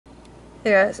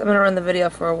Hey guys, I'm going to run the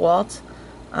video for Walt,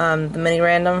 the mini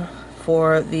random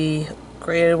for the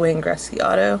graded Wayne Gretzky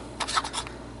auto.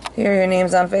 Here are your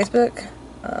names on Facebook.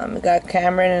 We got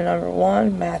Cameron in number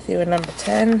 1, Matthew in number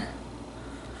 10.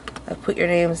 I put your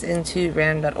names into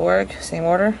random.org, same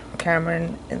order.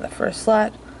 Cameron in the first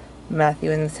slot,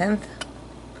 Matthew in the 10th.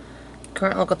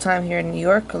 Current local time here in New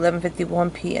York,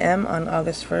 11:51 p.m. on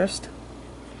August 1st.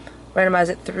 Randomize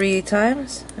it 3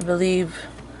 times, I believe.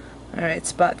 Alright,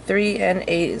 spot 3 and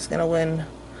 8 is going to win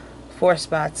 4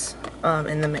 spots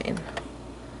in the main.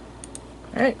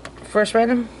 Alright, first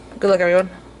random. Good luck, everyone.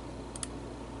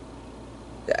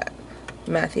 Got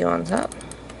Matthew on top.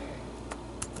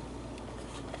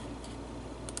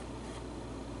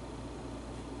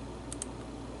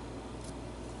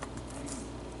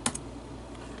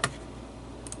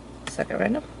 Second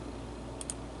random.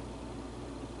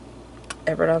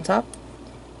 Everett on top.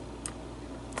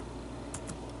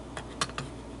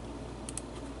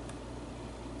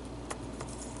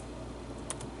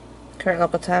 Current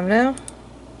local time now,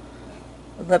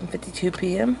 11:52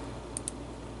 p.m.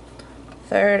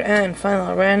 Third and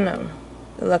final random.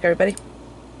 Good luck, everybody.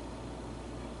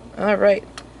 Alright,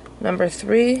 number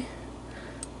 3,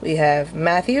 we have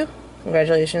Matthew.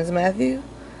 Congratulations, Matthew.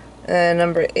 And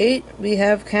number 8, we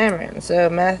have Cameron. So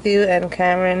Matthew and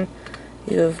Cameron,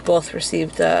 you've both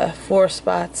received 4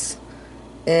 spots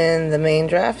in the main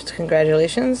draft.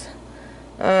 Congratulations.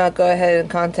 Go ahead and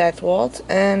contact Walt,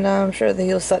 and I'm sure that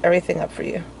he'll set everything up for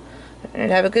you.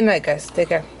 And have a good night, guys. Take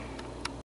care.